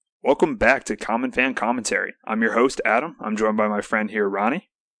Welcome back to Common Fan Commentary. I'm your host, Adam. I'm joined by my friend here, Ronnie.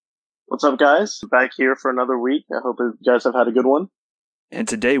 What's up, guys? Back here for another week. I hope you guys have had a good one. And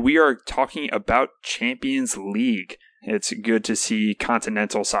today we are talking about Champions League. It's good to see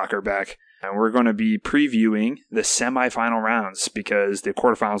continental soccer back. And we're going to be previewing the semifinal rounds because the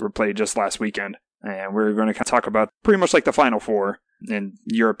quarterfinals were played just last weekend. And we're going to talk about pretty much like the Final Four in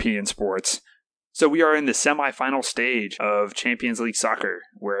European sports. So we are in the semifinal stage of Champions League soccer,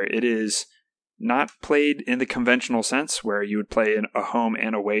 where it is not played in the conventional sense, where you would play in a home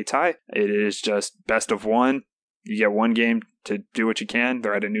and away tie. It is just best of one. You get one game to do what you can.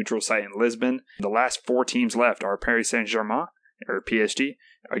 They're at a neutral site in Lisbon. The last four teams left are Paris Saint-Germain, or PSG,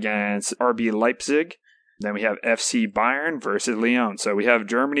 against RB Leipzig. Then we have FC Bayern versus Lyon. So we have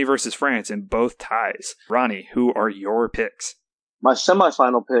Germany versus France in both ties. Ronnie, who are your picks? My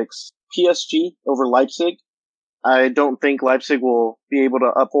semifinal picks, PSG over Leipzig. I don't think Leipzig will be able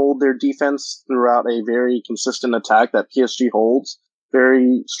to uphold their defense throughout a very consistent attack that PSG holds.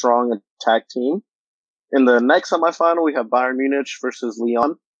 Very strong attack team. In the next semifinal, we have Bayern Munich versus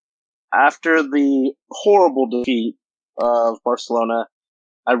Lyon. After the horrible defeat of Barcelona,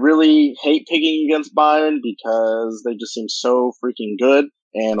 I really hate picking against Bayern because they just seem so freaking good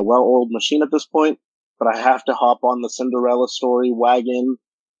and a well-oiled machine at this point. But I have to hop on the Cinderella story wagon,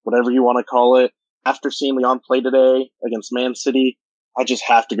 whatever you want to call it. After seeing Lyon play today against Man City, I just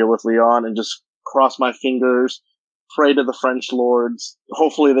have to go with Lyon and just cross my fingers, pray to the French lords.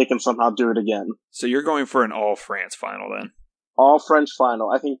 Hopefully they can somehow do it again. So you're going for an all-France final then? All French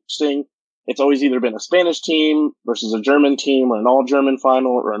final. I think it's always either been a Spanish team versus a German team, or an all-German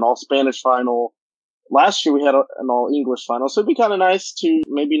final, or an all-Spanish final. Last year we had an all-English final, so it'd be kind of nice to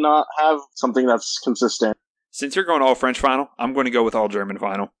maybe not have something that's consistent. Since you're going all-French final, I'm going to go with all-German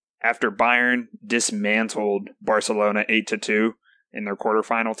final. After Bayern dismantled Barcelona 8-2 in their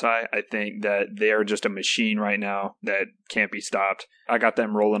quarterfinal tie, I think that they are just a machine right now that can't be stopped. I got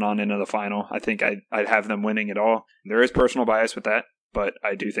them rolling on into the final. I think I'd have them winning it all. There is personal bias with that, but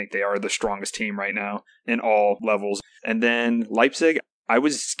I do think they are the strongest team right now in all levels. And then Leipzig, I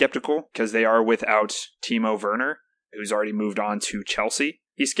was skeptical because they are without Timo Werner, who's already moved on to Chelsea.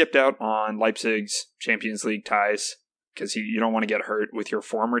 He skipped out on Leipzig's Champions League ties because you don't want to get hurt with your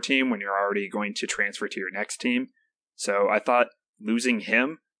former team when you're already going to transfer to your next team. So I thought losing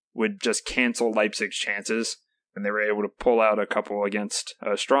him would just cancel Leipzig's chances, and they were able to pull out a couple against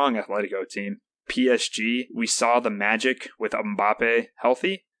a strong Atletico team. PSG, we saw the magic with Mbappe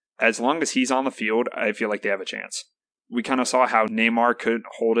healthy. As long as he's on the field, I feel like they have a chance. We kind of saw how Neymar could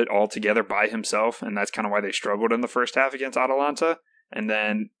hold it all together by himself, and that's kind of why they struggled in the first half against Atalanta. And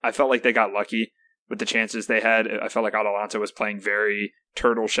then I felt like they got lucky with the chances they had. I felt like Atalanta was playing very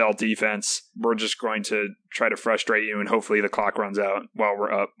turtle shell defense. We're just going to try to frustrate you, and hopefully the clock runs out while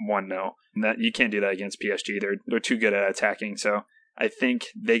we're up 1-0. And that you can't do that against PSG. They're too good at attacking. So I think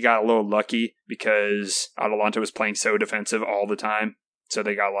they got a little lucky because Atalanta was playing so defensive all the time. So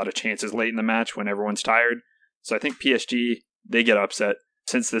they got a lot of chances late in the match when everyone's tired. So I think PSG, they get upset.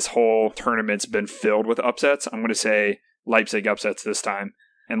 Since this whole tournament's been filled with upsets, I'm going to say Leipzig upsets this time.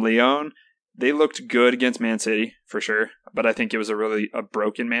 And Lyon, they looked good against Man City, for sure. But I think it was a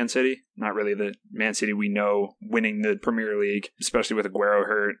broken Man City. Not really the Man City we know winning the Premier League, especially with Aguero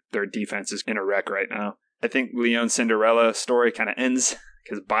hurt. Their defense is in a wreck right now. I think Lyon's Cinderella story kind of ends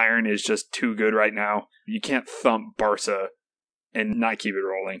because Bayern is just too good right now. You can't thump Barca and not keep it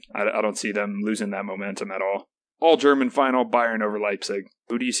rolling. I don't see them losing that momentum at all. All German final, Bayern over Leipzig.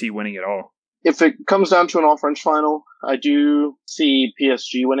 Who do you see winning it all? If it comes down to an all-French final, I do see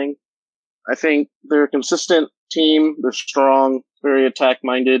PSG winning. I think they're a consistent team. They're strong, very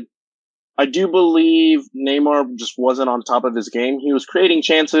attack-minded. I do believe Neymar just wasn't on top of his game. He was creating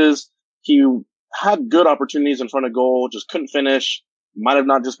chances. He had good opportunities in front of goal, just couldn't finish. Might have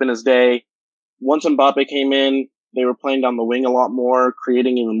not just been his day. Once Mbappe came in, they were playing down the wing a lot more,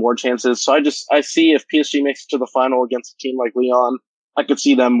 creating even more chances. So I see if PSG makes it to the final against a team like Lyon, I could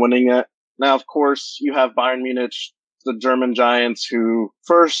see them winning it. Now, of course, you have Bayern Munich, the German giants, who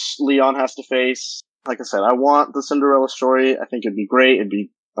first Lyon has to face. Like I said, I want the Cinderella story. I think it'd be great. It'd be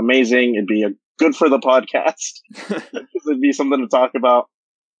amazing. It'd be good for the podcast. It'd be something to talk about.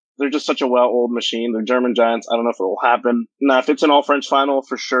 They're just such a well-oiled machine. They're German giants. I don't know if it will happen. Now, if it's an all-French final,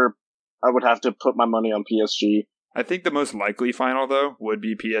 for sure, I would have to put my money on PSG. I think the most likely final, though, would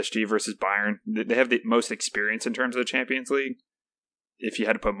be PSG versus Bayern. They have the most experience in terms of the Champions League. If you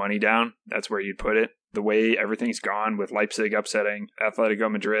had to put money down, that's where you'd put it. The way everything's gone with Leipzig upsetting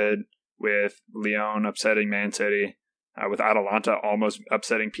Atletico Madrid, with Lyon upsetting Man City, with Atalanta almost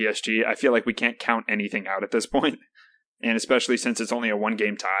upsetting PSG, I feel like we can't count anything out at this point. And especially since it's only a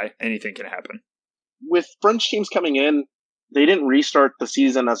 1-game tie, anything can happen. With French teams coming in, they didn't restart the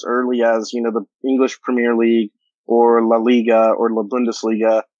season as early as, the English Premier League or La Liga or La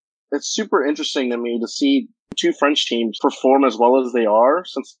Bundesliga. It's super interesting to me to see two French teams perform as well as they are,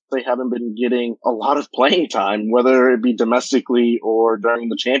 since they haven't been getting a lot of playing time, whether it be domestically or during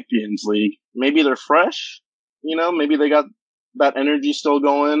the Champions League. Maybe they're fresh, maybe they got that energy still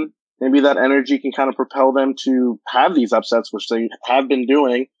going. Maybe that energy can kind of propel them to have these upsets, which they have been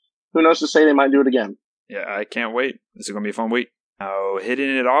doing. Who knows to say they might do it again. Yeah, I can't wait. This is going to be a fun week. Now, hitting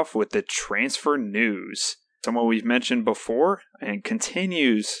it off with the transfer news. Someone we've mentioned before and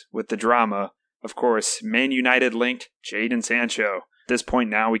continues with the drama. Of course, Man United linked Jadon Sancho. At this point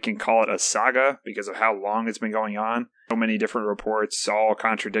now, we can call it a saga because of how long it's been going on. So many different reports, all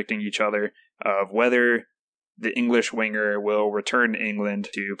contradicting each other, of whether the English winger will return to England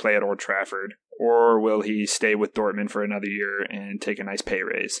to play at Old Trafford, or will he stay with Dortmund for another year and take a nice pay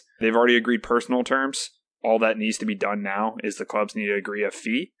raise. They've already agreed personal terms. All that needs to be done now is the clubs need to agree a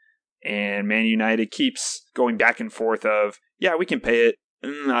fee. And Man United keeps going back and forth of, yeah, we can pay it.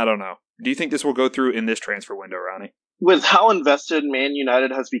 I don't know. Do you think this will go through in this transfer window, Ronnie? With how invested Man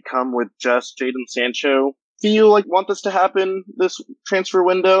United has become with just Jadon Sancho, do you want this to happen this transfer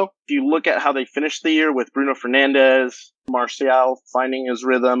window? If you look at how they finished the year with Bruno Fernandes, Martial finding his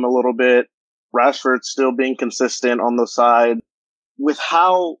rhythm a little bit, Rashford still being consistent on the side, with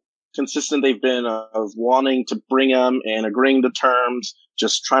how consistent they've been of wanting to bring him and agreeing to terms,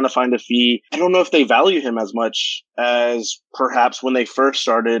 just trying to find a fee. I don't know if they value him as much as perhaps when they first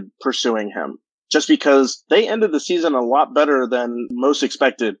started pursuing him. Just because they ended the season a lot better than most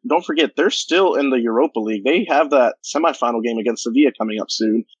expected. Don't forget, they're still in the Europa League. They have that semifinal game against Sevilla coming up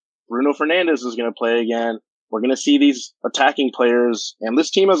soon. Bruno Fernandes is going to play again. We're going to see these attacking players and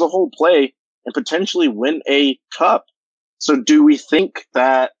this team as a whole play and potentially win a cup. So do we think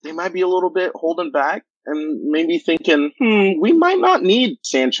that they might be a little bit holding back and maybe thinking, we might not need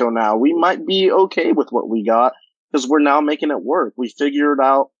Sancho now. We might be okay with what we got because we're now making it work. We figured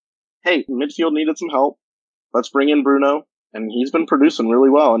out, hey, midfield needed some help. Let's bring in Bruno. And he's been producing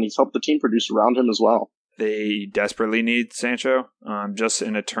really well, and he's helped the team produce around him as well. They desperately need Sancho, just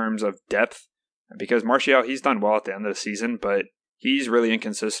in terms of depth. Because Martial, he's done well at the end of the season, but he's really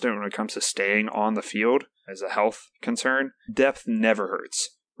inconsistent when it comes to staying on the field as a health concern. Depth never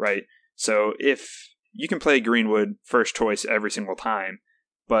hurts, right? So if you can play Greenwood first choice every single time,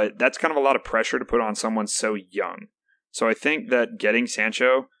 but that's kind of a lot of pressure to put on someone so young. So I think that getting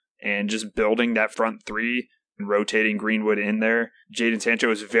Sancho and just building that front three and rotating Greenwood in there, Jadon Sancho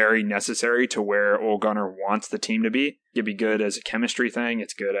is very necessary to where Ole Gunnar wants the team to be. It'd be good as a chemistry thing.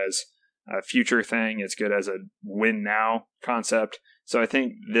 It's good as a future thing. It's good as a win now concept. So I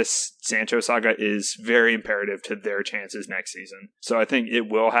think this Sancho saga is very imperative to their chances next season. So I think it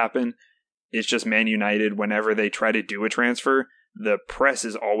will happen. It's just Man United, whenever they try to do a transfer, the press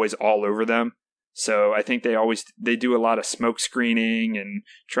is always all over them. So I think they do a lot of smoke screening and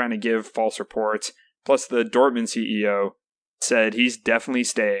trying to give false reports. Plus the Dortmund CEO said he's definitely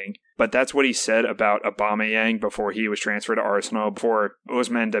staying, but that's what he said about Aubameyang before he was transferred to Arsenal, before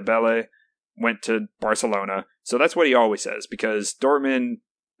Ousmane Dembele went to Barcelona. So that's what he always says, because Dortmund,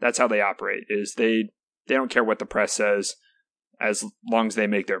 that's how they operate, is they don't care what the press says as long as they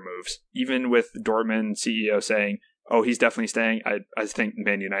make their moves. Even with Dortmund CEO saying, oh, he's definitely staying, I think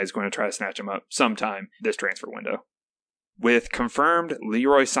Man United is going to try to snatch him up sometime this transfer window. With confirmed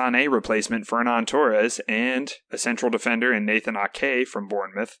Leroy Sané replacement Fernan Torres and a central defender in Nathan Ake from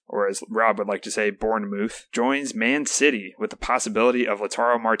Bournemouth, or as Rob would like to say, Bournemouth, joins Man City with the possibility of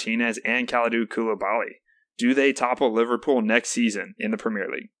Lautaro Martinez and Kalidou Koulibaly. Do they topple Liverpool next season in the Premier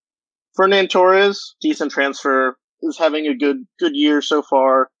League? Fernan Torres, decent transfer, is having a good year so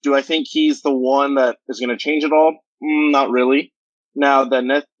far. Do I think he's the one that is going to change it all? Not really. Now,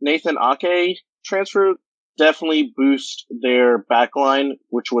 the Nathan Ake transfer definitely boost their backline,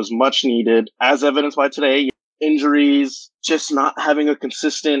 which was much needed, as evidenced by today. Injuries, just not having a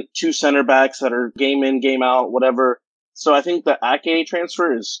consistent two center backs that are game in, game out, whatever. So I think the Ake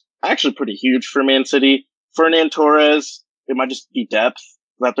transfer is actually pretty huge for Man City. Fernan Torres, it might just be depth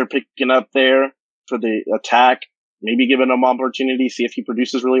that they're picking up there for the attack. Maybe giving him opportunity, see if he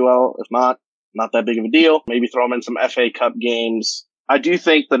produces really well. If not that big of a deal. Maybe throw him in some FA Cup games. I do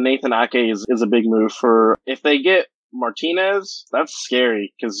think the Nathan Ake is a big move for, if they get Martinez, that's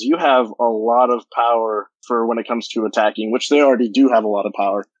scary because you have a lot of power for when it comes to attacking, which they already do have a lot of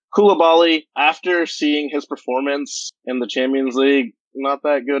power. Koulibaly, after seeing his performance in the Champions League, not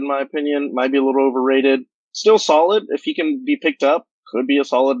that good in my opinion, might be a little overrated. Still solid if he can be picked up, could be a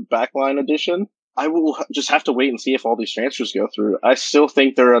solid backline addition. I will just have to wait and see if all these transfers go through. I still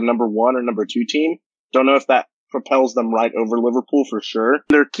think they're a number 1 or number 2 team. Don't know if that propels them right over Liverpool for sure.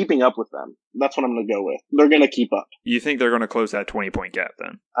 They're keeping up with them. That's what I'm going to go with. They're going to keep up. You think they're going to close that 20-point gap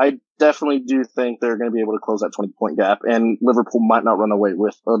then? I definitely do think they're going to be able to close that 20-point gap, and Liverpool might not run away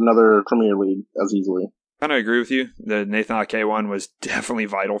with another Premier League as easily. I kind of agree with you. The Nathan Ake one was definitely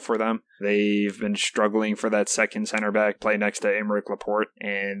vital for them. They've been struggling for that second center back play next to Aymeric Laporte,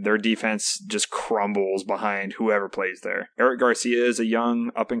 and their defense just crumbles behind whoever plays there. Eric Garcia is a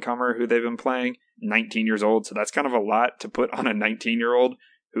young up-and-comer who they've been playing, 19 years old, so that's kind of a lot to put on a 19-year-old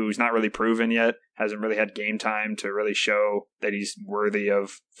who's not really proven yet, hasn't really had game time to really show that he's worthy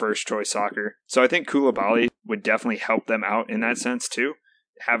of first-choice soccer. So I think Koulibaly would definitely help them out in that sense too.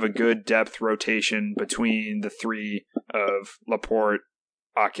 Have a good depth rotation between the three of Laporte,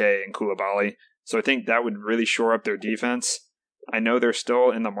 Ake, and Koulibaly. So I think that would really shore up their defense. I know they're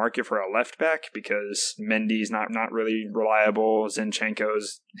still in the market for a left back because Mendy's not really reliable.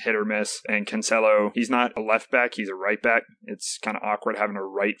 Zinchenko's hit or miss. And Cancelo, he's not a left back, he's a right back. It's kind of awkward having a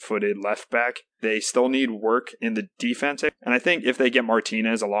right-footed left back. They still need work in the defense. And I think if they get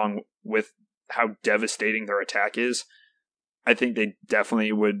Martinez along with how devastating their attack is, I think they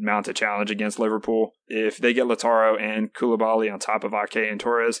definitely would mount a challenge against Liverpool. If they get Lautaro and Koulibaly on top of Ake and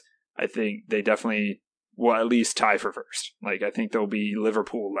Torres, I think they definitely will at least tie for first. I think they'll be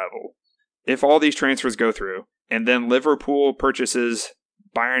Liverpool level. If all these transfers go through, and then Liverpool purchases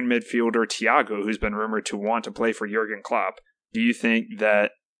Bayern midfielder Thiago, who's been rumored to want to play for Jurgen Klopp, do you think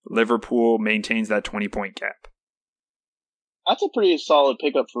that Liverpool maintains that 20-point gap? That's a pretty solid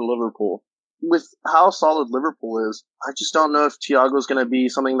pickup for Liverpool. With how solid Liverpool is, I just don't know if Thiago's going to be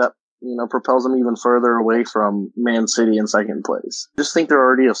something that, propels them even further away from Man City in second place. I just think they're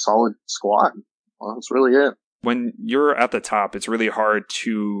already a solid squad. Well, that's really it. When you're at the top, it's really hard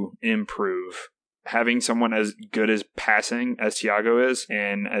to improve. Having someone as good as passing as Thiago is,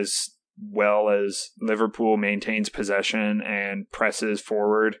 and as well as Liverpool maintains possession and presses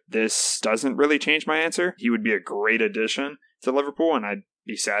forward, this doesn't really change my answer. He would be a great addition to Liverpool, and I'd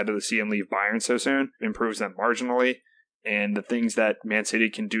be sad to see him leave Bayern so soon. Improves them marginally, and the things that Man City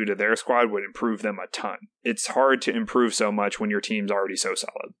can do to their squad would improve them a ton. It's hard to improve so much when your team's already so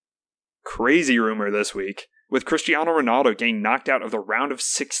solid. Crazy rumor this week, with Cristiano Ronaldo getting knocked out of the round of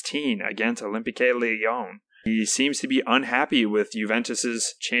 16 against Olympique Lyon. He seems to be unhappy with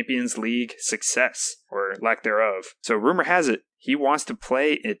Juventus' Champions League success, or lack thereof. So rumor has it, he wants to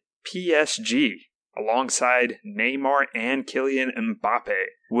play at PSG alongside Neymar and Kylian Mbappe.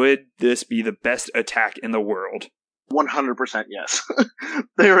 Would this be the best attack in the world? 100% yes.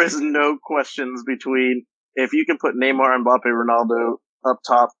 There is no questions between, if you can put Neymar, Mbappe, Ronaldo up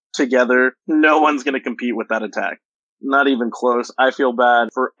top together, no one's going to compete with that attack. Not even close. I feel bad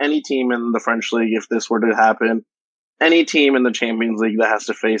for any team in the French league if this were to happen. Any team in the Champions League that has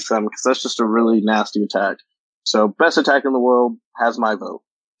to face them, because that's just a really nasty attack. So best attack in the world has my vote.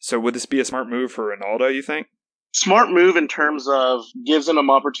 So would this be a smart move for Ronaldo, you think? Smart move in terms of gives him an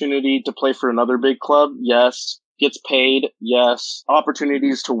opportunity to play for another big club, yes. Gets paid, yes.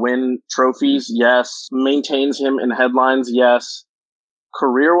 Opportunities to win trophies, yes. Maintains him in headlines, yes.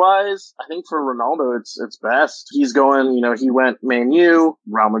 Career-wise, I think for Ronaldo, it's best. He's going, he went Man U,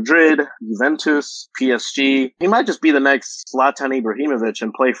 Real Madrid, Juventus, PSG. He might just be the next Zlatan Ibrahimovic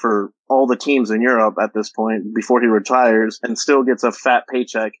and play for all the teams in Europe at this point before he retires and still gets a fat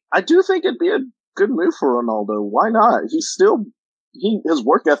paycheck. I do think it'd be a good move for Ronaldo. Why not? His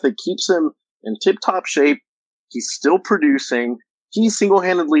work ethic keeps him in tip-top shape. He's still producing. He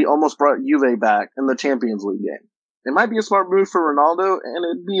single-handedly almost brought Juve back in the Champions League game. It might be a smart move for Ronaldo, and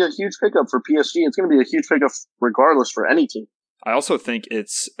it'd be a huge pickup for PSG. It's going to be a huge pickup regardless for any team. I also think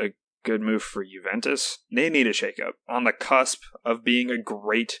it's a good move for Juventus. They need a shakeup. On the cusp of being a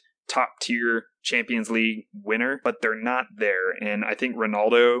great top-tier Champions League winner, but they're not there. And I think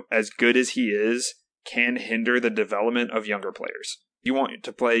Ronaldo, as good as he is, can hinder the development of younger players. You want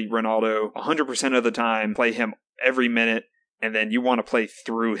to play Ronaldo 100% of the time, play him every minute, and then you want to play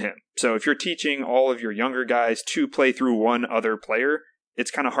through him. So if you're teaching all of your younger guys to play through one other player, it's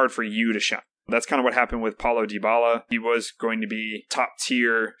kind of hard for you to shine. That's kind of what happened with Paulo Dybala. He was going to be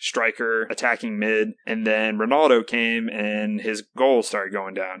top-tier striker, attacking mid, and then Ronaldo came and his goals started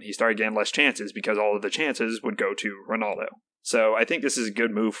going down. He started getting less chances because all of the chances would go to Ronaldo. So I think this is a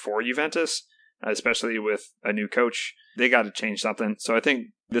good move for Juventus, especially with a new coach. They got to change something. So I think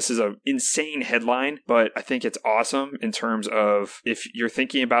this is an insane headline, but I think it's awesome in terms of if you're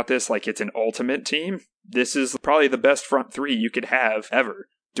thinking about this like it's an ultimate team, this is probably the best front three you could have ever.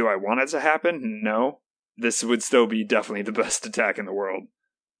 Do I want it to happen? No. This would still be definitely the best attack in the world.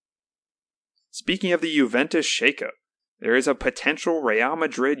 Speaking of the Juventus shakeup, there is a potential Real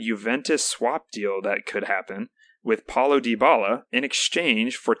Madrid-Juventus swap deal that could happen with Paulo Dybala in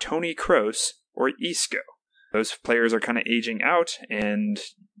exchange for Toni Kroos or Isco. Those players are kind of aging out, and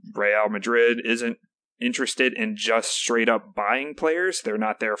Real Madrid isn't interested in just straight up buying players. They're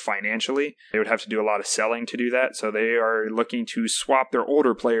not there financially. They would have to do a lot of selling to do that, so they are looking to swap their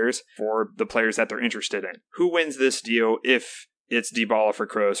older players for the players that they're interested in. Who wins this deal if it's Dybala for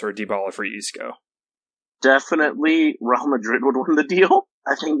Kroos or Dybala for Isco? Definitely Real Madrid would win the deal.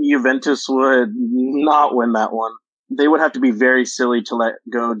 I think Juventus would not win that one. They would have to be very silly to let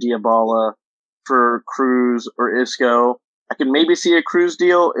go Dybala for Kroos or Isco. I could maybe see a Kroos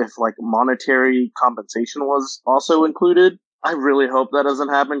deal if like monetary compensation was also included. I really hope that doesn't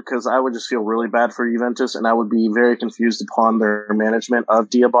happen because I would just feel really bad for Juventus and I would be very confused upon their management of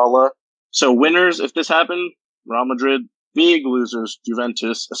Dybala. So winners, if this happened, Real Madrid. Big losers,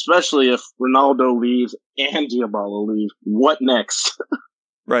 Juventus, especially if Ronaldo leaves and Dybala leave. What next?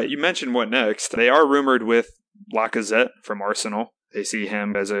 Right, you mentioned what next. They are rumored with Lacazette from Arsenal. They see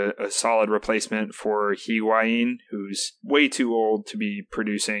him as a solid replacement for Higuain, who's way too old to be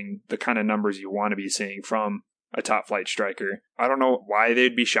producing the kind of numbers you want to be seeing from a top-flight striker. I don't know why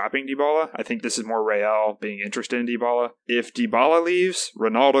they'd be shopping Dybala. I think this is more Real being interested in Dybala. If Dybala leaves,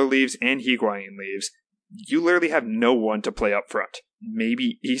 Ronaldo leaves, and Higuain leaves, you literally have no one to play up front.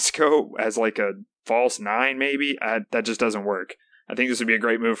 Maybe Isco as like a false nine, maybe? That just doesn't work. I think this would be a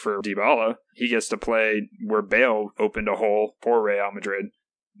great move for Dybala. He gets to play where Bale opened a hole for Real Madrid.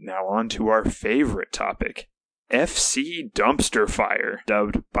 Now on to our favorite topic. FC Dumpster Fire,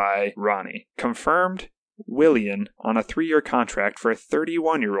 dubbed by Ronnie. Confirmed Willian on a 3-year contract for a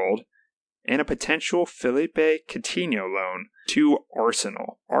 31-year-old and a potential Felipe Coutinho loan to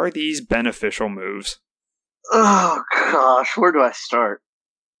Arsenal. Are these beneficial moves? Oh, gosh, where do I start?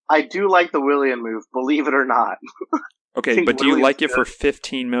 I do like the Willian move, believe it or not. Okay, but do you like it for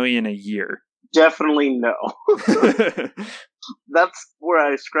 $15 million a year? Definitely no. That's where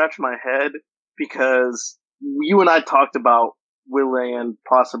I scratch my head because you and I talked about Willian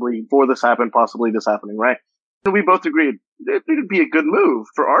possibly before this happened, possibly this happening, right? And we both agreed it would be a good move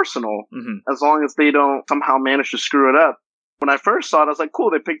for Arsenal as long as they don't somehow manage to screw it up. When I first saw it, I was like,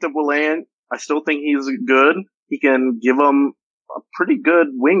 cool, they picked up Willian. I still think he's good. He can give them a pretty good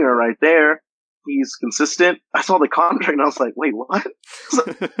winger right there. He's consistent. I saw the contract and I was like, wait, what?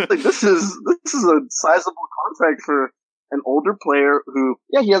 Like, this is a sizable contract for an older player who,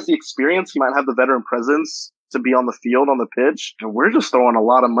 yeah, he has the experience. He might have the veteran presence to be on the field, on the pitch. And we're just throwing a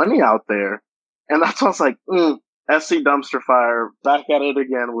lot of money out there. And that's why I was like, FC Dumpster Fire, back at it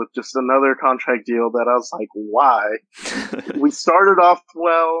again with just another contract deal that I was like, why? We started off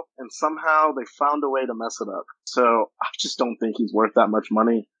well, and somehow they found a way to mess it up. So I just don't think he's worth that much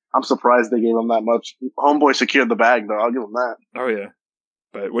money. I'm surprised they gave him that much. Homeboy secured the bag, though. I'll give him that. Oh, yeah.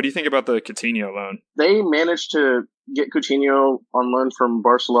 But what do you think about the Coutinho loan? They managed to get Coutinho on loan from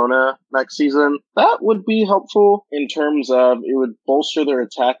Barcelona next season. That would be helpful in terms of it would bolster their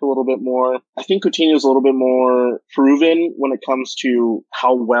attack a little bit more. I think Coutinho's a little bit more proven when it comes to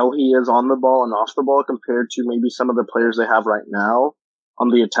how well he is on the ball and off the ball compared to maybe some of the players they have right now on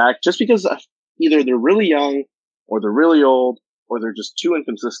the attack. Just because either they're really young or they're really old or they're just too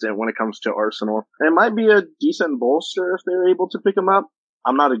inconsistent when it comes to Arsenal. And it might be a decent bolster if they're able to pick him up.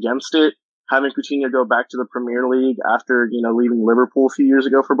 I'm not against it. Having Coutinho go back to the Premier League after, leaving Liverpool a few years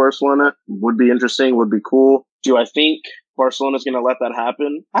ago for Barcelona would be interesting, would be cool. Do I think Barcelona's going to let that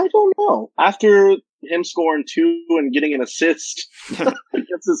happen? I don't know. After him scoring 2 and getting an assist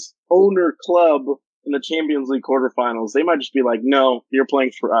against his owner club in the Champions League quarterfinals, they might just be like, no, you're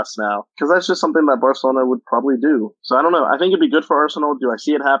playing for us now. Because that's just something that Barcelona would probably do. So I don't know. I think it'd be good for Arsenal. Do I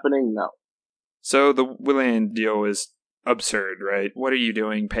see it happening? No. So the Willian deal is absurd, right? What are you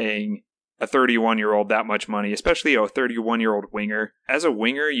doing paying a 31-year-old that much money, especially a 31-year-old winger? As a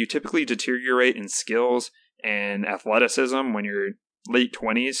winger, you typically deteriorate in skills and athleticism when you're late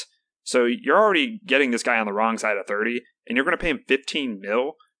 20s. So you're already getting this guy on the wrong side of 30, and you're going to pay him $15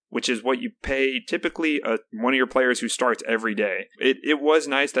 million, which is what you pay typically one of your players who starts every day. It was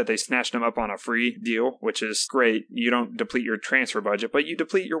nice that they snatched him up on a free deal, which is great. You don't deplete your transfer budget, but you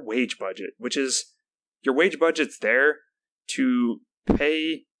deplete your wage budget, which is your wage budget's there to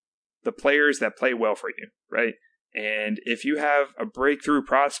pay the players that play well for you, right? And if you have a breakthrough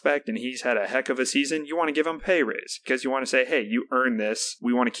prospect and he's had a heck of a season, you want to give him a pay raise because you want to say, hey, you earned this.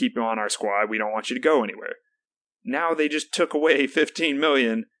 We want to keep you on our squad. We don't want you to go anywhere. Now they just took away $15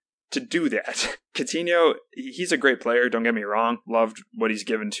 million to do that. Coutinho, he's a great player, don't get me wrong. Loved what he's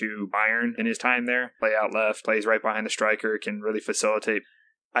given to Bayern in his time there. Play out left, plays right behind the striker, can really facilitate.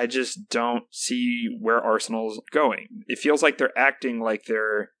 I just don't see where Arsenal's going. It feels like they're acting like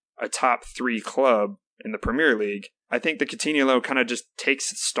they're a top 3 club in the Premier League. I think the Coutinho loan kind of just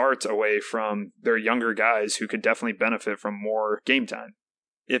takes starts away from their younger guys who could definitely benefit from more game time.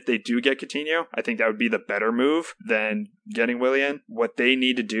 If they do get Coutinho, I think that would be the better move than getting Willian. What they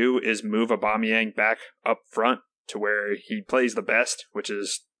need to do is move Aubameyang back up front to where he plays the best, which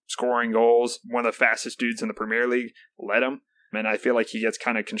is scoring goals. One of the fastest dudes in the Premier League. Let him. And I feel like he gets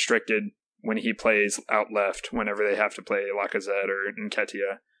kind of constricted when he plays out left whenever they have to play Lacazette or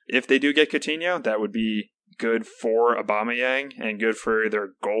Nketiah. If they do get Coutinho, that would be good for Aubameyang and good for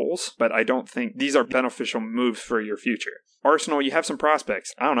their goals, but I don't think these are beneficial moves for your future. Arsenal, you have some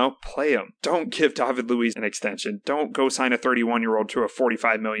prospects. I don't know, play them. Don't give David Luiz an extension. Don't go sign a 31-year-old to a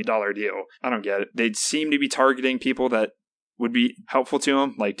 $45 million deal. I don't get it. They seem to be targeting people that would be helpful to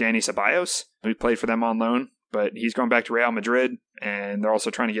him, like Dani Ceballos, who played for them on loan, but he's going back to Real Madrid, and they're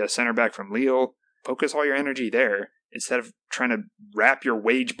also trying to get a center back from Lille. Focus all your energy there instead of trying to wrap your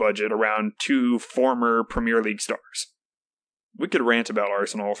wage budget around 2 former Premier League stars. We could rant about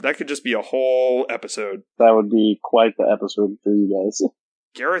Arsenal. That could just be a whole episode. That would be quite the episode for you guys.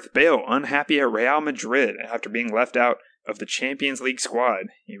 Gareth Bale unhappy at Real Madrid after being left out of the Champions League squad.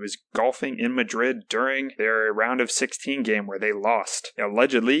 He was golfing in Madrid during their round of 16 game where they lost.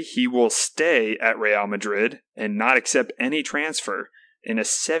 Allegedly, he will stay at Real Madrid and not accept any transfer in a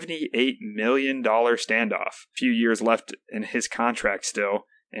 $78 million standoff. A few years left in his contract still,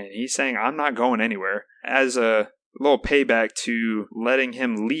 and he's saying, I'm not going anywhere. As a little payback to letting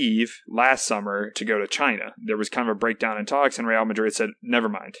him leave last summer to go to China. There was kind of a breakdown in talks, and Real Madrid said, never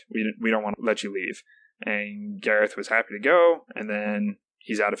mind, we don't want to let you leave. And Gareth was happy to go, and then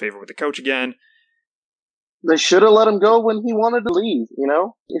he's out of favor with the coach again. They should have let him go when he wanted to leave, you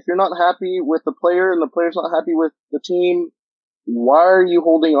know? If you're not happy with the player and the player's not happy with the team, why are you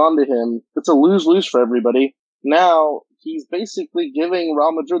holding on to him? It's a lose-lose for everybody. Now, he's basically giving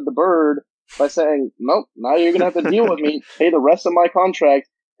Real Madrid the bird by saying, nope, now you're going to have to deal with me, pay the rest of my contract,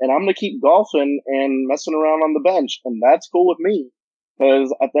 and I'm going to keep golfing and messing around on the bench. And that's cool with me.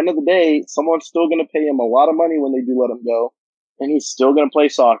 Because at the end of the day, someone's still going to pay him a lot of money when they do let him go. And he's still going to play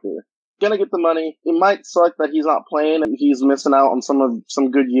soccer. Going to get the money. It might suck that he's not playing and he's missing out on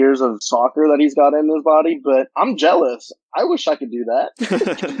some good years of soccer that he's got in his body. But I'm jealous. I wish I could do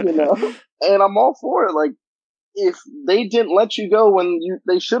that. You know? And I'm all for it. Like, if they didn't let you go when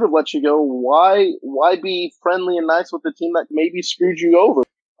they should have let you go, why be friendly and nice with the team that maybe screwed you over?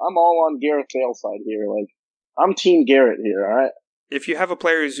 I'm all on Gareth Bale's side here. Like, I'm Team Garrett here, all right? If you have a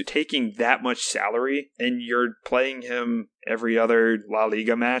player who's taking that much salary and you're playing him every other La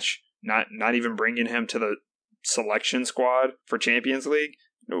Liga match, not even bringing him to the selection squad for Champions League,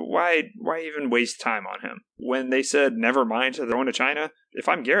 why even waste time on him? When they said, never mind, they're going to China, if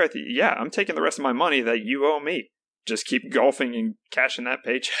I'm Gareth, yeah, I'm taking the rest of my money that you owe me. Just keep golfing and cashing that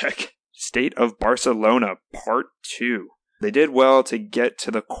paycheck. State of Barcelona, Part 2. They did well to get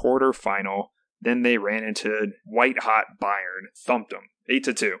to the quarterfinal. Then they ran into white-hot Bayern, thumped them,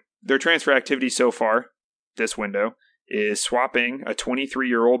 8-2. Their transfer activity so far, this window, is swapping a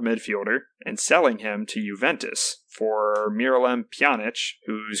 23-year-old midfielder and selling him to Juventus for Miralem Pjanic,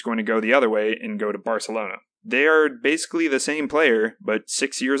 who's going to go the other way and go to Barcelona. They are basically the same player, but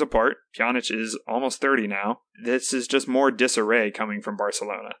 6 years apart. Pjanic is almost 30 now. This is just more disarray coming from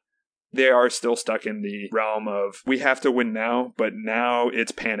Barcelona. They are still stuck in the realm of, we have to win now, but now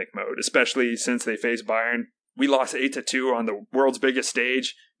it's panic mode, especially since they face Bayern. We lost 8-2 on the world's biggest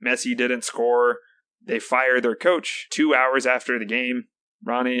stage. Messi didn't score. They fired their coach 2 hours after the game.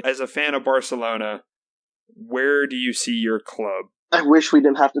 Ronnie, as a fan of Barcelona, where do you see your club? I wish we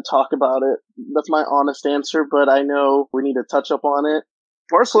didn't have to talk about it. That's my honest answer, but I know we need to touch up on it.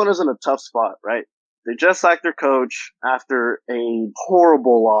 Barcelona's in a tough spot, right? They just sacked their coach after a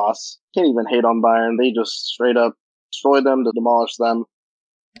horrible loss. Can't even hate on Bayern. They just straight up destroyed them to demolish them.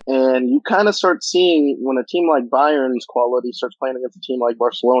 And you kind of start seeing when a team like Bayern's quality starts playing against a team like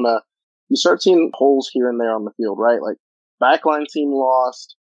Barcelona, you start seeing holes here and there on the field, right? Like, backline team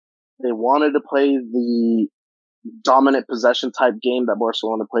lost. They wanted to play the dominant possession type game that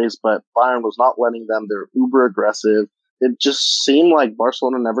Barcelona plays, but Bayern was not letting them. They're uber aggressive. It just seemed like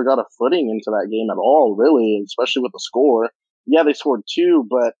Barcelona never got a footing into that game at all, really, especially with the score. Yeah, they scored 2,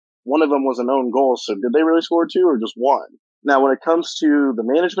 but one of them was an own goal. So did they really score 2 or just 1? Now, when it comes to the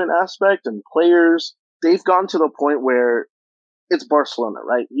management aspect and players, they've gone to the point where it's Barcelona,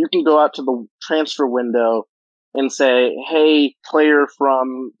 right? You can go out to the transfer window and say, hey, player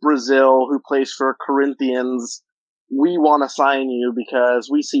from Brazil who plays for Corinthians, we want to sign you because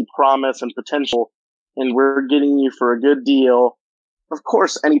we see promise and potential and we're getting you for a good deal. of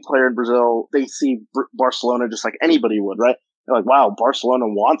course, any player in Brazil, they see Barcelona just like anybody would, right? They're like, wow, Barcelona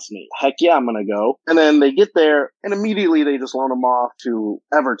wants me. Heck yeah, I'm going to go. And then they get there and immediately they just loan them off to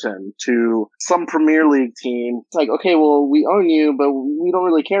Everton, to some Premier League team. It's like, okay, well, we own you, but we don't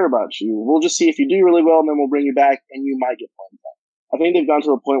really care about you. We'll just see if you do really well and then we'll bring you back and you might get playing time. I think they've gotten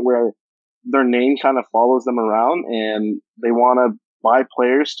to the point where their name kind of follows them around and they want to buy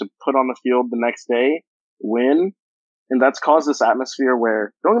players to put on the field the next day, win. And that's caused this atmosphere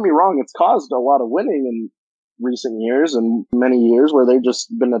where, don't get me wrong, it's caused a lot of winning in recent years and many years where they've just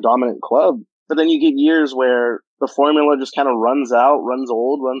been a dominant club. But then you get years where the formula just kind of runs out, runs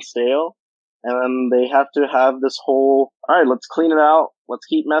old, runs stale. And then they have to have this whole, all right, let's clean it out. Let's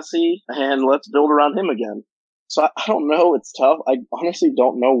keep Messi and let's build around him again. So I don't know. It's tough. I honestly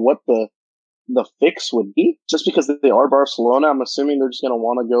don't know what the fix would be. Just because they are Barcelona, I'm assuming they're just going to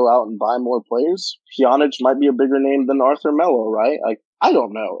want to go out and buy more players. Pjanic might be a bigger name than Arthur Melo, right? I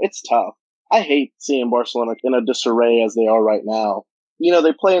don't know. It's tough. I hate seeing Barcelona in a disarray as they are right now. You know,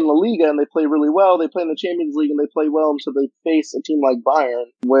 they play in La Liga and they play really well. They play in the Champions League and they play well until they face a team like Bayern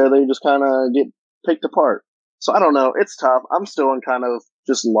where they just kind of get picked apart. So I don't know. It's tough. I'm still in kind of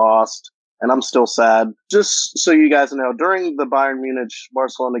just lost and I'm still sad. Just so you guys know, during the Bayern Munich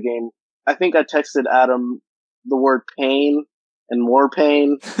Barcelona game, I think I texted Adam the word pain and more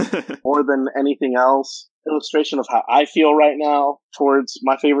pain more than anything else. Illustration of how I feel right now towards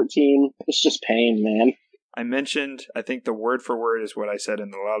my favorite team. It's just pain, man. I mentioned, I think the word for word is what I said in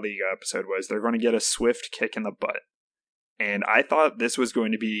the La Liga episode was they're going to get a swift kick in the butt. And I thought this was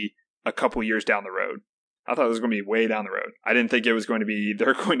going to be a couple years down the road. I thought it was going to be way down the road. I didn't think it was going to be,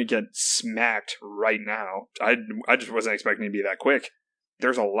 they're going to get smacked right now. I just wasn't expecting it to be that quick.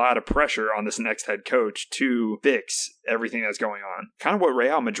 There's a lot of pressure on this next head coach to fix everything that's going on. Kind of what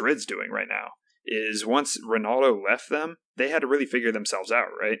Real Madrid's doing right now is once Ronaldo left them, they had to really figure themselves out,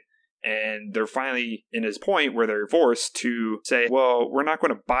 right? And they're finally in his point where they're forced to say, well, we're not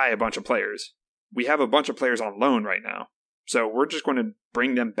going to buy a bunch of players. We have a bunch of players on loan right now. So we're just going to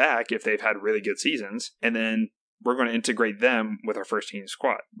bring them back if they've had really good seasons. And then we're going to integrate them with our first team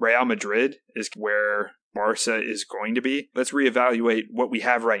squad. Real Madrid is where Barca is going to be. Let's reevaluate what we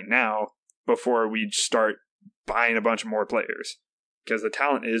have right now before we start buying a bunch of more players. Because the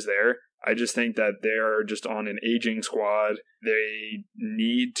talent is there. I just think that they're just on an aging squad. They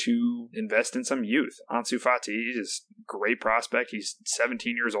need to invest in some youth. Ansu Fati is a great prospect. He's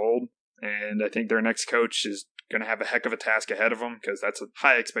 17 years old. And I think their next coach is going to have a heck of a task ahead of him because that's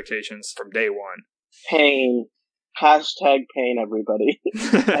high expectations from day one. Pain. Hashtag pain, everybody.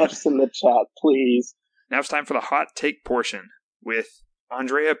 F's in the chat, please. Now it's time for the hot take portion with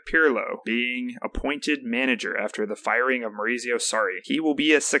Andrea Pirlo being appointed manager after the firing of Maurizio Sarri. He will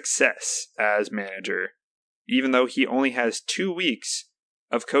be a success as manager, even though he only has 2 weeks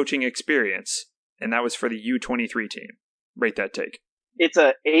of coaching experience, and that was for the U23 team. Rate that take. It's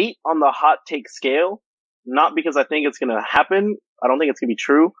a 8 on the hot take scale, not because I think it's going to happen. I don't think it's going to be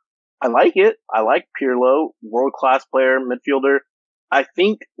true. I like it. I like Pirlo, world-class player, midfielder. I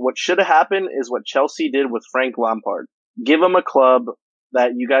think what should have happened is what Chelsea did with Frank Lampard. Give him a club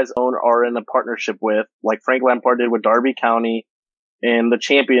that you guys own or in a partnership with, like Frank Lampard did with Derby County in the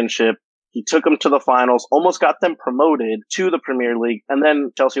championship. He took them to the finals, almost got them promoted to the Premier League. And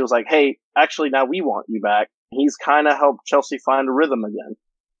then Chelsea was like, hey, actually, now we want you back. He's kind of helped Chelsea find a rhythm again.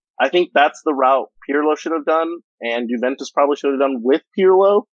 I think that's the route Pirlo should have done, and Juventus probably should have done with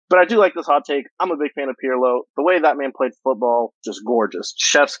Pirlo. But I do like this hot take. I'm a big fan of Pirlo. The way that man played football, just gorgeous.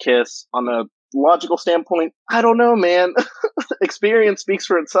 Chef's kiss. On a logical standpoint, I don't know, man. Experience speaks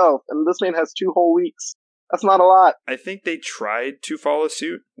for itself, and this man has 2 whole weeks. That's not a lot. I think they tried to follow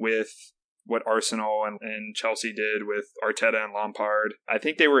suit with what Arsenal and Chelsea did with Arteta and Lampard. I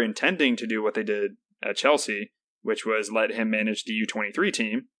think they were intending to do what they did at Chelsea, which was let him manage the U23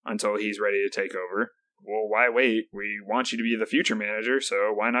 team until he's ready to take over. Well, why wait? We want you to be the future manager,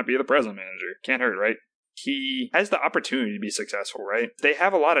 so why not be the present manager? Can't hurt, right? He has the opportunity to be successful, right? They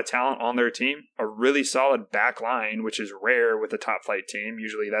have a lot of talent on their team, a really solid back line, which is rare with a top flight team.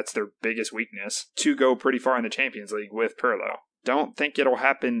 Usually that's their biggest weakness, to go pretty far in the Champions League with Pirlo. Don't think it'll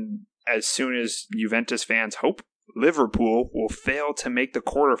happen as soon as Juventus fans hope. Liverpool will fail to make the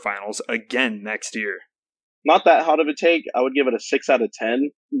quarterfinals again next year. Not that hot of a take. I would give it a 6 out of 10.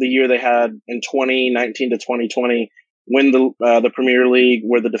 The year they had in 2019 to 2020, win the Premier League,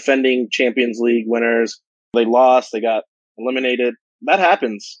 were the defending Champions League winners. They lost. They got eliminated. That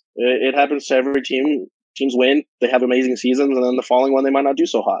happens. It happens to every team. Teams win. They have amazing seasons, and then the following one, they might not do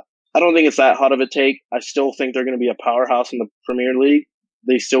so hot. I don't think it's that hot of a take. I still think they're going to be a powerhouse in the Premier League.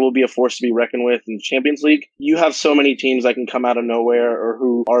 they still will be a force to be reckoned with in the Champions League. You have so many teams that can come out of nowhere or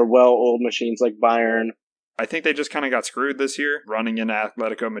who are well-oiled machines like Bayern. I think they just kind of got screwed this year running into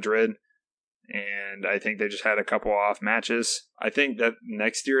Atletico Madrid, and I think they just had a couple off matches. I think that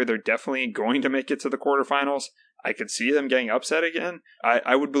next year they're definitely going to make it to the quarterfinals. I could see them getting upset again.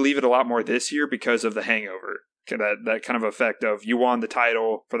 I would believe it a lot more this year because of the hangover. That kind of effect of you won the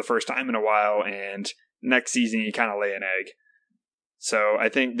title for the first time in a while, and next season you kind of lay an egg. So I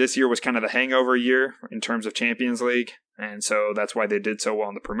think this year was kind of the hangover year in terms of Champions League. And so that's why they did so well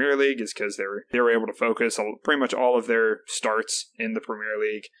in the Premier League, is because they were able to focus pretty much all of their starts in the Premier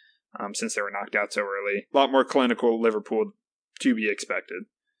League since they were knocked out so early. A lot more clinical Liverpool to be expected.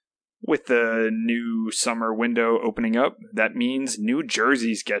 With the new summer window opening up, that means new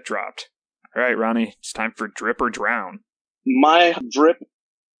jerseys get dropped. All right, Ronnie, it's time for drip or drown. My drip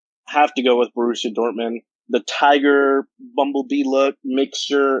have to go with Borussia Dortmund. The tiger bumblebee look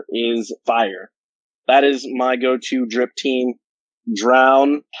mixture is fire. That is my go-to drip team.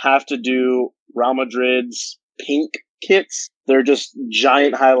 Drown have to do Real Madrid's pink kits. They're just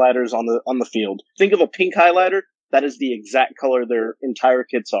giant highlighters on the field. Think of a pink highlighter. That is the exact color their entire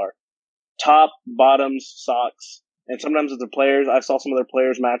kits are. Top, bottoms, socks, and sometimes the players. I saw some of their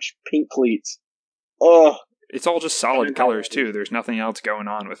players match pink cleats. Oh, it's all just solid colors too. There's nothing else going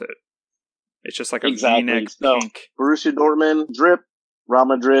on with it. It's just like a V-neck pink. Borussia Dortmund, drip, Real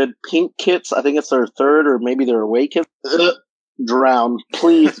Madrid, pink kits. I think it's their third or maybe their away kit. Drown.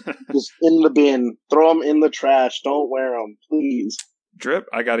 Please, just in the bin. Throw them in the trash. Don't wear them, please. Drip,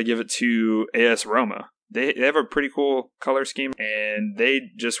 I got to give it to AS Roma. They have a pretty cool color scheme, and they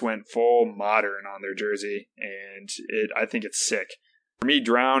just went full modern on their jersey, and I think it's sick. For me,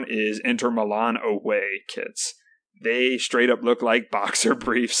 drown is Inter Milan away kits. They straight up look like boxer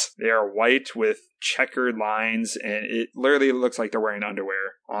briefs. They are white with checkered lines, and it literally looks like they're wearing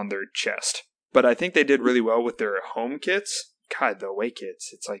underwear on their chest. But I think they did really well with their home kits. God, the away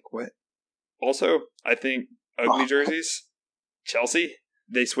kits. It's like, what? Also, I think ugly jerseys. Chelsea,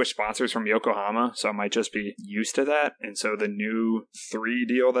 they switched sponsors from Yokohama, so I might just be used to that. And so the new 3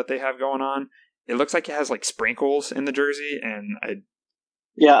 deal that they have going on, it looks like it has like sprinkles in the jersey, and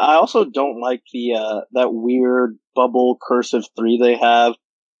Yeah, I also don't like the that weird bubble cursive 3 they have.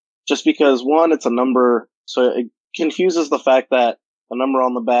 Just because, one, it's a number, so it confuses the fact that a number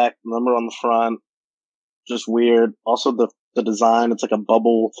on the back, a number on the front, just weird. Also, the design, it's like a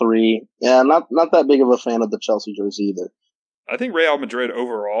bubble 3. Yeah, not that big of a fan of the Chelsea jersey either. I think Real Madrid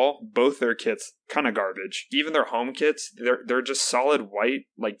overall, both their kits, kind of garbage. Even their home kits, they're just solid white,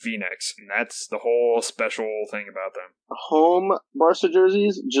 like V-necks. And that's the whole special thing about them. Home Barca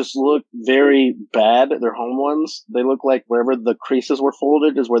jerseys just look very bad. Their home ones, they look like wherever the creases were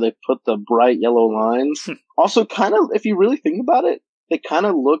folded is where they put the bright yellow lines. Also, kind of, if you really think about it, they kind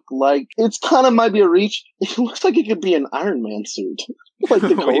of look like, it's kind of might be a reach. It looks like it could be an Iron Man suit. Like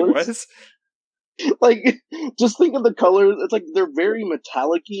the colors. Wait, like, just think of the colors. It's like they're very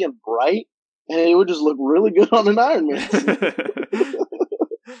metallic-y and bright, and it would just look really good on an Iron Man suit.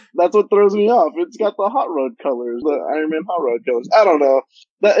 That's what throws me off. It's got the hot rod colors, the Iron Man hot rod colors. I don't know.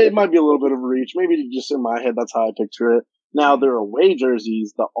 It might be a little bit of a reach. Maybe just in my head, that's how I picture it. Now, their away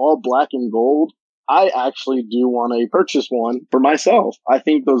jerseys, the all black and gold, I actually do want to purchase one for myself. I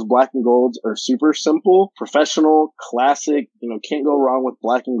think those black and golds are super simple, professional, classic, can't go wrong with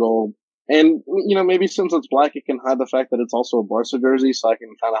black and gold. And, maybe since it's black, it can hide the fact that it's also a Barca jersey, so I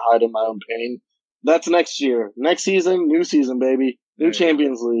can kind of hide in my own pain. That's next year. Next season, new season, baby. New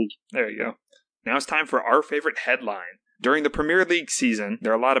Champions League. There you go. Now it's time for our favorite headline. During the Premier League season,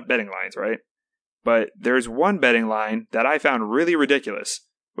 there are a lot of betting lines, right? But there's one betting line that I found really ridiculous,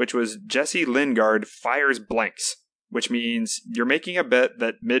 which was Jesse Lingard fires blanks, which means you're making a bet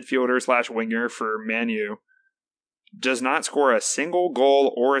that midfielder/winger for Man U does not score a single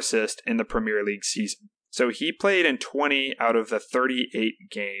goal or assist in the Premier League season. So he played in 20 out of the 38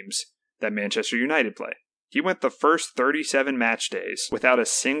 games that Manchester United play. He went the first 37 match days without a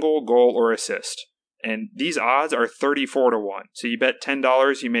single goal or assist. And these odds are 34-1. So you bet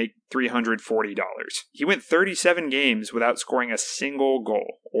 $10, you make $340. He went 37 games without scoring a single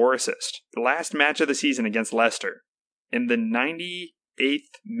goal or assist. The last match of the season against Leicester, in the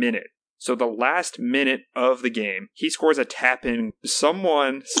 98th minute, so the last minute of the game, he scores a tap-in.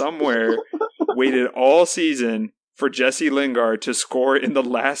 Someone, somewhere, waited all season for Jesse Lingard to score in the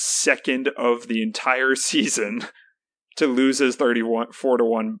last second of the entire season to lose his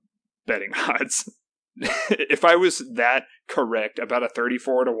 34-1 betting odds. If I was that correct about a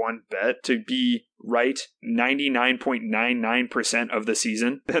 34-1 bet to be right 99.99% of the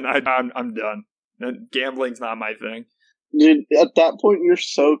season, then I'm done. Gambling's not my thing. Dude, at that point, you're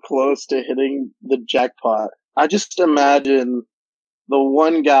so close to hitting the jackpot. I just imagine the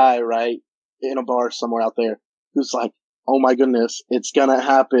one guy, right, in a bar somewhere out there who's like, oh my goodness, it's gonna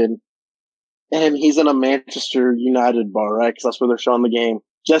happen. And he's in a Manchester United bar, right? Because that's where they're showing the game.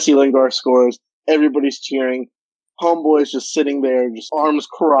 Jesse Lingard scores. Everybody's cheering. Homeboy's just sitting there, just arms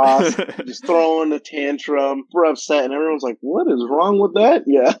crossed, just throwing a tantrum. We're upset, and everyone's like, "What is wrong with that?"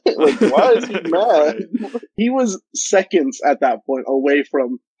 Yeah, like why is he mad? Right. He was seconds at that point away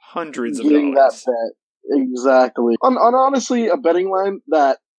from hundreds of getting dollars. that bet. Exactly. On honestly a betting line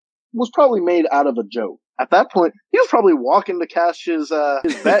that was probably made out of a joke. At that point, he was probably walking to cash his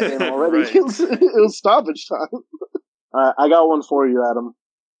bet in already. Right. It was stoppage time. I got one for you, Adam.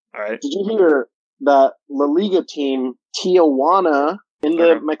 All right. Did you hear that La Liga team, Tijuana, in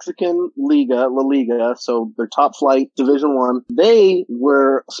the Mexican Liga, La Liga, so their top flight, Division 1, they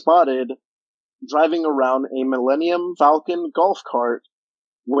were spotted driving around a Millennium Falcon golf cart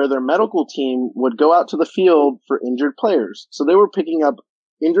where their medical team would go out to the field for injured players. So they were picking up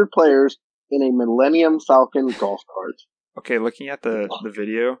injured players in a Millennium Falcon golf cart. Okay, looking at the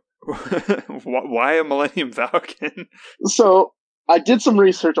video, why a Millennium Falcon? So I did some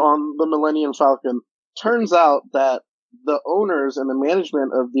research on the Millennium Falcon. Turns out that the owners and the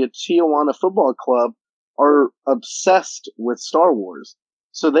management of the Tijuana Football Club are obsessed with Star Wars.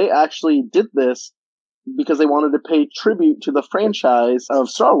 So they actually did this because they wanted to pay tribute to the franchise of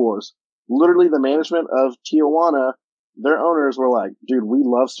Star Wars. Literally, the management of Tijuana, their owners were like, dude, we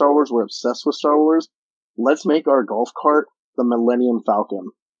love Star Wars. We're obsessed with Star Wars. Let's make our golf cart the Millennium Falcon.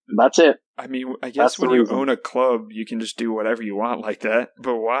 That's it. I mean, I guess when you own a club, you can just do whatever you want like that.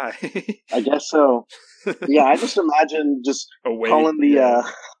 But why? I guess so. Yeah, I just imagine just calling the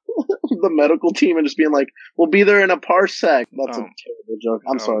the medical team and just being like, "We'll be there in a parsec." That's a terrible joke.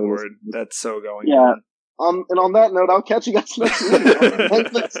 I'm sorry. Lord. That's so going. Yeah. And on that note, I'll catch you guys next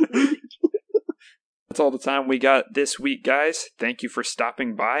week. That's all the time we got this week, guys. Thank you for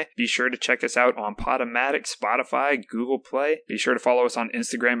stopping by. Be sure to check us out on Podomatic, Spotify, Google Play. Be sure to follow us on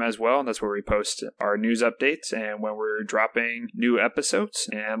Instagram as well. That's where we post our news updates and when we're dropping new episodes.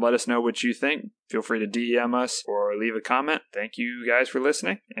 And let us know what you think. Feel free to DM us or leave a comment. Thank you guys for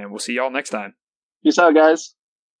listening, and we'll see y'all next time. Peace out, guys.